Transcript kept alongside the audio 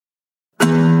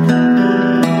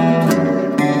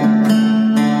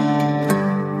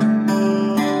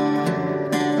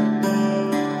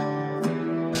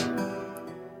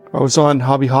was on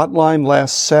Hobby Hotline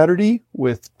last Saturday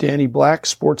with Danny Black,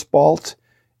 Sports Balt,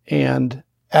 and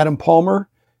Adam Palmer,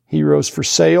 Heroes for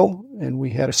Sale. And we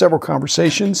had several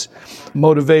conversations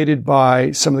motivated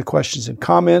by some of the questions and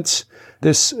comments.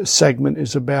 This segment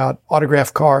is about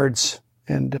autograph cards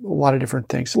and a lot of different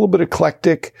things. A little bit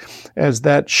eclectic, as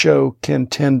that show can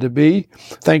tend to be.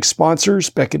 Thanks sponsors,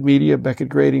 Beckett Media, Beckett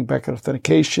Grading, Beckett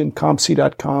Authentication,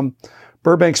 ComC.com,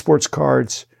 Burbank Sports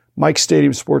Cards, Mike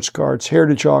Stadium Sports Cards,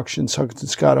 Heritage Auctions, Huggins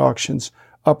 & Scott Auctions,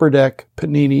 Upper Deck,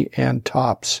 Panini, and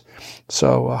Topps.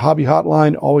 So Hobby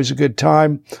Hotline, always a good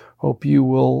time. Hope you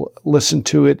will listen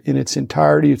to it in its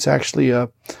entirety. It's actually a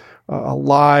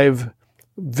live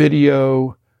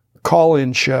video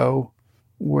call-in show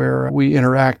where we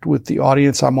interact with the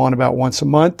audience. I'm on about once a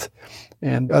month,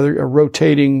 and other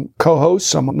rotating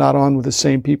co-hosts. I'm not on with the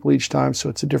same people each time, so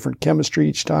it's a different chemistry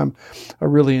each time. I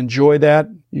really enjoy that.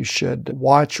 You should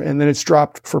watch. And then it's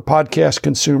dropped for podcast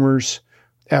consumers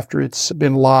after it's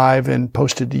been live and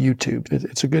posted to YouTube.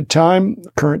 It's a good time,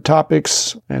 current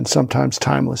topics and sometimes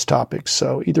timeless topics.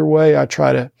 So either way, I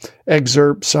try to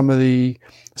excerpt some of the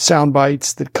sound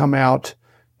bites that come out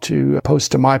to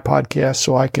post to my podcast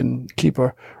so I can keep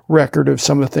a record of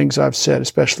some of the things I've said,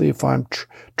 especially if I'm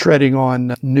treading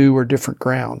on new or different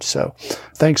ground. So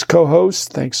thanks, co-hosts.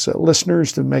 Thanks,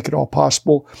 listeners, to make it all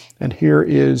possible. And here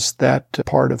is that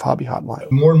part of Hobby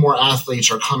Hotline. More and more athletes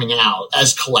are coming out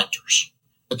as collectors.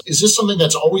 Is this something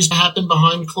that's always happened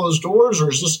behind closed doors,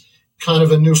 or is this kind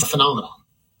of a new phenomenon?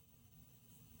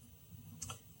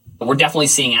 We're definitely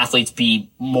seeing athletes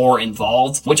be more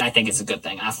involved, which I think is a good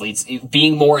thing. Athletes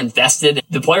being more invested.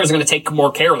 The players are going to take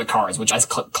more care of the cards, which as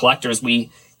collectors,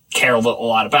 we care a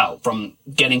lot about, from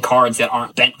getting cards that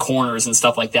aren't bent corners and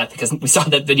stuff like that, because we saw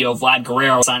that video of Vlad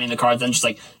Guerrero signing the cards and just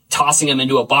like tossing them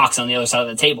into a box on the other side of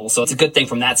the table. So it's a good thing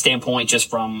from that standpoint,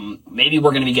 just from maybe we're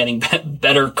going to be getting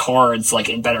better cards, like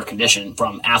in better condition,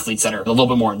 from athletes that are a little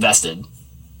bit more invested.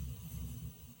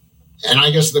 And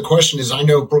I guess the question is, I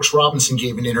know Brooks Robinson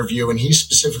gave an interview and he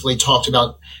specifically talked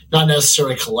about not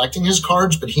necessarily collecting his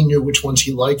cards, but he knew which ones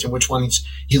he liked and which ones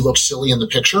he looked silly in the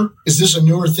picture. Is this a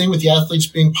newer thing with the athletes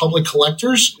being public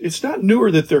collectors? It's not newer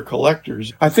that they're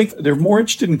collectors. I think they're more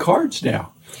interested in cards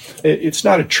now. It's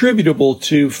not attributable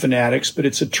to Fanatics, but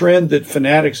it's a trend that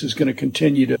Fanatics is going to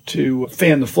continue to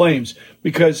fan the flames,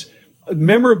 because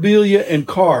memorabilia and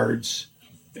cards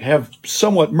have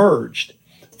somewhat merged.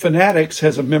 Fanatics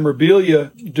has a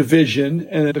memorabilia division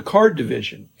and a card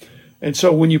division. And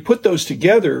so when you put those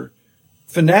together,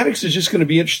 Fanatics is just going to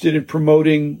be interested in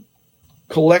promoting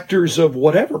collectors of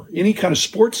whatever, any kind of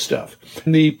sports stuff.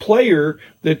 And the player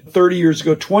that 30 years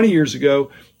ago, 20 years ago,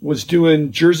 was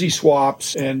doing jersey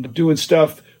swaps and doing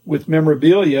stuff with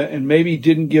memorabilia and maybe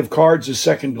didn't give cards a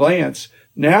second glance,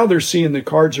 now they're seeing the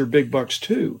cards are big bucks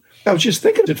too. I was just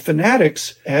thinking that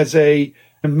Fanatics has an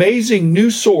amazing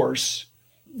new source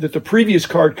that the previous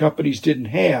card companies didn't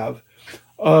have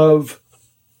of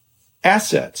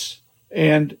assets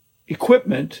and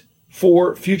equipment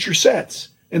for future sets.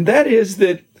 And that is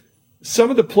that some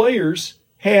of the players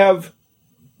have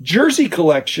jersey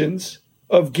collections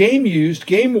of game-used,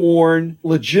 game-worn,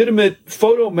 legitimate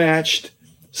photo-matched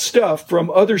stuff from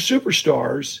other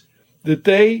superstars that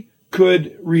they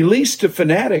could release to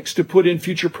Fanatics to put in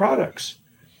future products.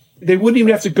 They wouldn't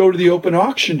even have to go to the open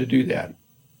auction to do that.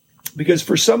 Because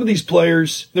for some of these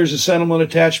players, there's a sentimental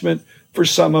attachment. For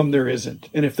some of them, there isn't.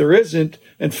 And if there isn't,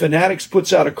 and Fanatics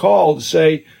puts out a call to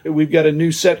say, we've got a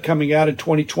new set coming out in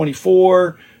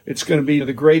 2024. It's going to be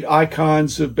the great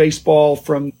icons of baseball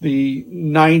from the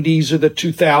 90s or the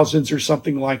 2000s or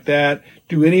something like that.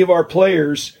 Do any of our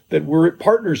players that we're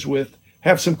partners with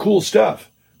have some cool stuff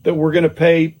that we're going to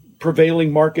pay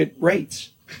prevailing market rates?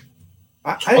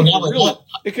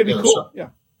 It could be cool. Sorry. Yeah.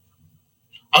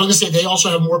 I was going to say, they also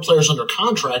have more players under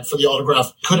contract for the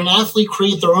autograph. Could an athlete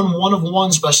create their own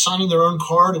one-of-ones by signing their own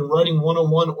card and writing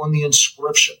 101 on the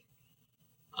inscription?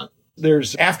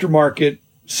 There's aftermarket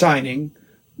signing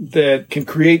that can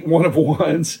create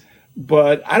one-of-ones,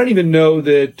 but I don't even know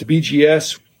that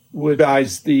BGS would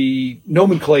use the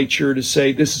nomenclature to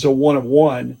say this is a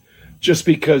one-of-one just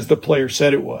because the player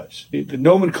said it was. The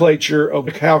nomenclature of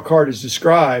how a card is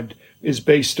described is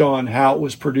based on how it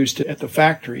was produced at the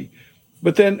factory.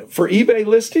 But then for eBay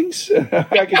listings,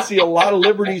 I can see a lot of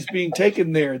liberties being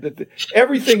taken there. That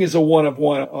everything is a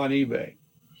one-of-one on eBay,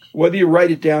 whether you write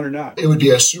it down or not. It would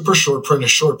be a super short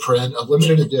print, a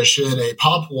limited edition, a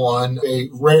pop one, a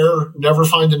rare, never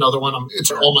find another one.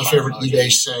 It's all my favorite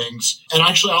eBay sayings. And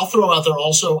actually, I'll throw out there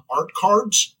also art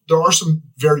cards. There are some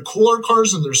very cool art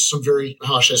cards, and there's some very,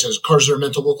 how should I say, cards that are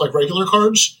meant to look like regular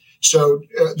cards. So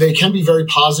they can be very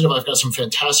positive. I've got some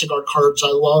fantastic art cards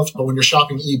I love, but when you're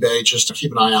shopping eBay, just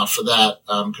keep an eye out for that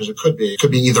because it could be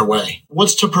either way.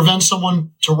 What's to prevent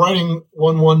someone to writing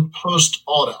 1-1 post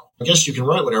auto? I guess you can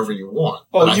write whatever you want.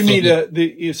 Oh, you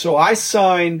mean so I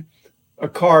sign a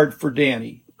card for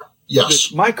Danny. Yes.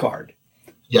 It's my card.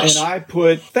 Yes. And I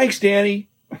put, thanks, Danny.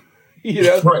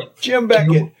 Right. Jim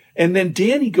Beckett. And then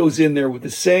Danny goes in there with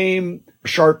the same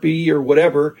Sharpie or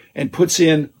whatever and puts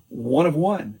in 1 of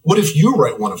 1. What if you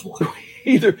write 1 of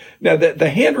 1? Now the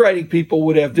handwriting people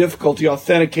would have difficulty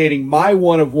authenticating my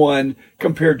 1 of 1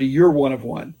 compared to your 1 of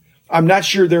 1. I'm not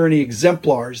sure there are any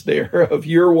exemplars there of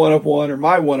your 1 of 1 or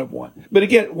my 1 of 1. But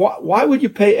again, why would you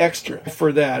pay extra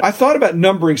for that? I thought about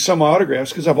numbering some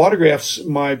autographs because I've autographed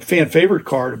my fan favorite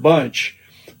card a bunch.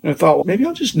 And I thought, well, maybe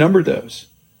I'll just number those.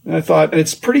 And I thought, and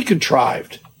it's pretty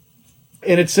contrived.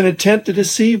 And it's an attempt to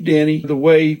deceive Danny the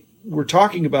way we're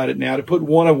talking about it now, to put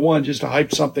 1 of 1 just to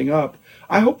hype something up.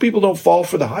 I hope people don't fall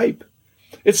for the hype.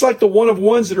 It's like the 1 of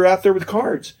 1s that are out there with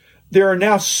cards. There are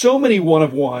now so many 1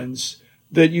 of 1s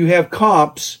that you have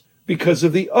comps because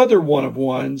of the other 1 of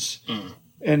 1s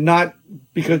and not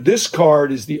because this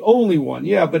card is the only one.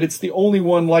 Yeah, but it's the only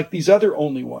one like these other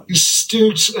only ones.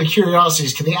 Astute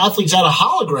curiosities. Can the athletes add a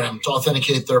hologram to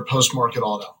authenticate their post-market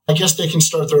auto? I guess they can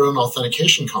start their own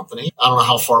authentication company. I don't know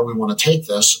how far we want to take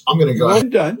this. I'm going to go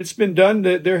ahead. It's been done.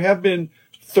 There have been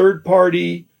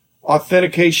third-party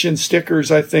authentication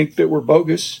stickers, I think, that were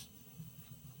bogus.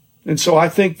 And so I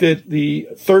think that the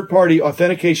third-party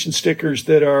authentication stickers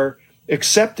that are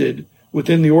accepted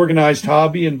within the organized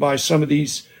hobby and by some of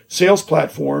these sales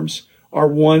platforms are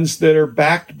ones that are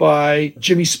backed by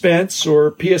Jimmy Spence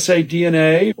or PSA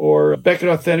DNA or Beckett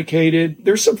Authenticated.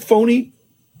 There's some phony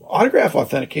autograph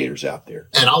authenticators out there.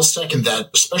 And I'll second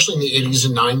that, especially in the 80s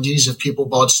and 90s. If people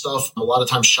bought stuff, a lot of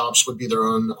times shops would be their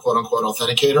own quote-unquote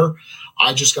authenticator.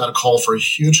 I just got a call for a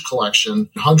huge collection,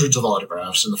 hundreds of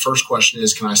autographs. And the first question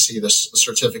is, can I see the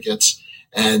certificates?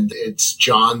 And it's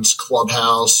John's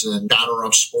Clubhouse and Batter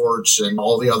Up Sports and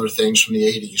all the other things from the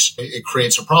 80s. It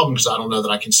creates a problem because I don't know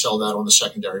that I can sell that on the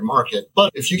secondary market.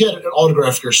 But if you get an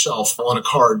autograph yourself on a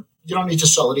card, you don't need to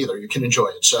sell it either. You can enjoy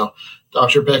it. So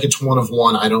Dr. Beckett's 1 of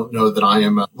 1. I don't know that I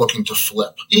am looking to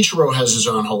flip. Ichiro has his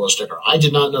own holo sticker. I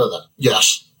did not know that.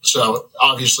 Yes. So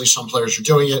obviously some players are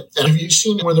doing it. And have you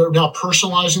seen where they're now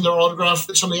personalizing their autograph?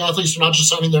 Some of the athletes are not just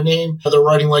signing their name. They're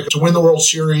writing like to win the World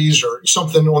Series or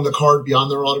something on the card beyond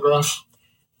their autograph.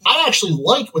 I actually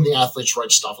like when the athletes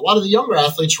write stuff. A lot of the younger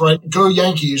athletes write "Go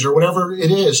Yankees" or whatever it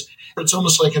is. It's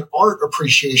almost like an art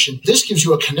appreciation. This gives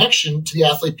you a connection to the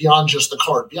athlete beyond just the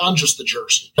card, beyond just the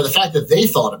jersey. And the fact that they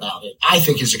thought about it, I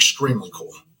think, is extremely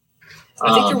cool.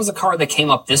 I think there was a card that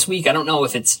came up this week. I don't know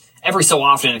if it's every so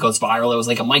often it goes viral. It was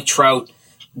like a Mike Trout,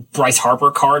 Bryce Harper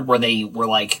card where they were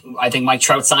like, I think Mike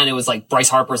Trout signed it was like, Bryce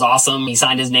Harper's awesome. He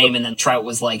signed his name and then Trout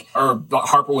was like, or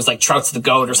Harper was like, Trout's the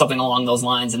GOAT or something along those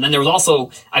lines. And then there was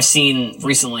also, I've seen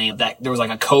recently that there was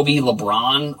like a Kobe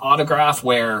LeBron autograph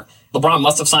where LeBron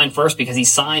must have signed first because he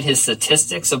signed his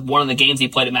statistics of one of the games he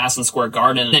played at Madison Square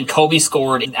Garden. And then Kobe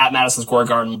scored at Madison Square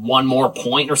Garden 1 more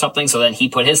point or something. So then he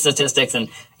put his statistics. And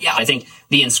yeah, I think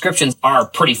the inscriptions are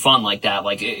pretty fun like that.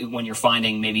 Like when you're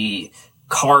finding maybe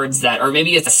cards that, or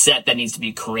maybe it's a set that needs to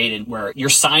be created where you're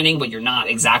signing, but you're not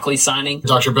exactly signing.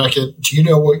 Dr. Beckett, do you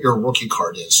know what your rookie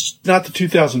card is? Not the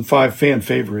 2005 fan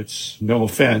favorites, no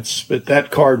offense, but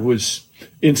that card was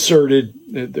inserted.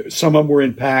 Some of them were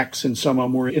in packs and some of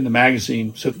them were in the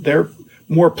magazine. So they're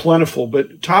more plentiful.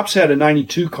 But Topps had a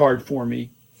 92 card for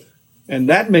me. And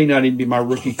that may not even be my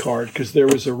rookie card because there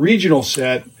was a regional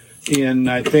set in,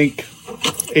 I think,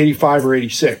 85 or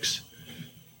 86.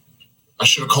 I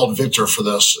should have called Victor for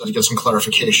this to get some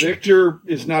clarification. Victor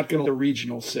is not going to the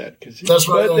regional set because that's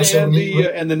what I said.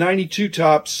 And the 92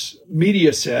 Topps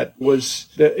media set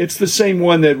it's the same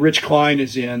one that Rich Klein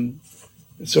is in.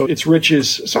 So it's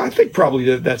Rich's. So I think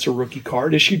probably that's a rookie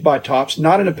card issued by Topps,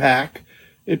 not in a pack.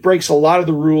 It breaks a lot of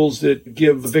the rules that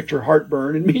give Victor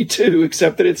heartburn and me too,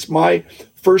 except that it's my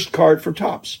first card from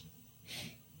Topps.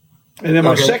 And then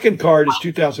my second card is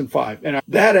 2005. And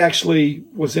that actually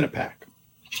was in a pack.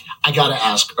 I got to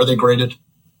ask, are they graded?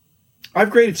 I've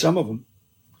graded some of them.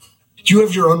 Do you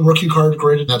have your own rookie card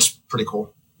graded? That's pretty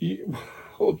cool.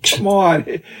 Oh, come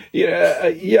on.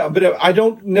 Yeah, but I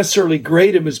don't necessarily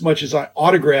grade them as much as I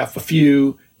autograph a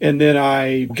few and then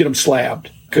I get them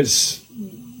slabbed because,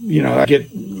 I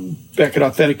get Beckett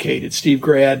Authenticated. Steve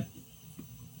Grad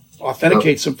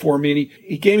authenticates them for me. And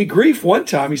he gave me grief one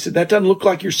time. He said, that doesn't look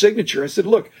like your signature. I said,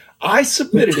 look, I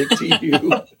submitted it to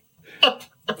you.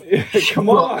 Come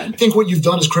on. I think what you've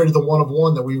done is created the 1 of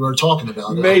 1 that we were talking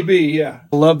about. Maybe, yeah.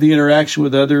 I love the interaction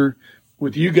with other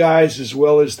with you guys as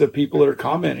well as the people that are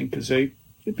commenting, because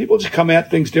people just come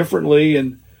at things differently.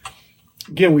 And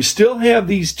again, we still have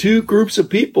these two groups of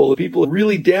people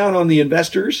really down on the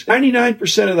investors.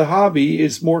 99% of the hobby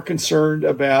is more concerned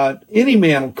about any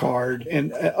Mantle card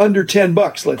and under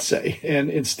 $10, let's say, and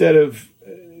instead of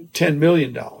 $10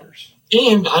 million.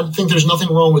 And I think there's nothing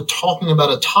wrong with talking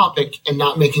about a topic and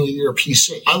not making it your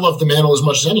PC. I love the Mantle as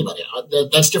much as anybody.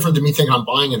 That's different than me thinking I'm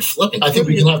buying and flipping. I think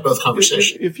we can have both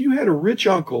conversations. If you had a rich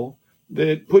uncle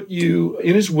that put you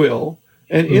in his will,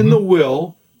 and in the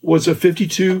will was a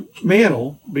 52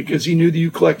 Mantle because he knew that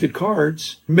you collected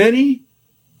cards, many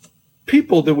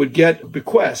people that would get a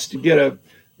bequest, get an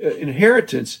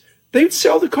inheritance, they'd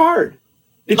sell the card.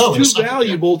 It's too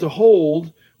valuable to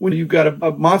hold when you've got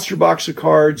a monster box of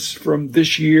cards from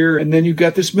this year, and then you've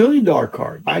got this $1 million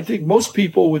card. I think most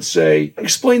people would say,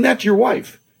 explain that to your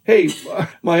wife. Hey,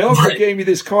 my uncle gave me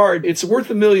this card. It's worth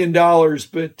 $1 million,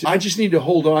 but I just need to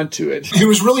hold on to it. It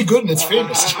was really good and it's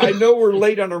famous. I know we're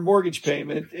late on our mortgage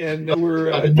payment, and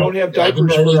don't have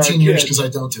diapers for our kids. I've been married 18 years because I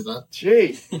don't do that.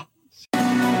 Gee. The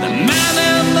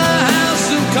man in the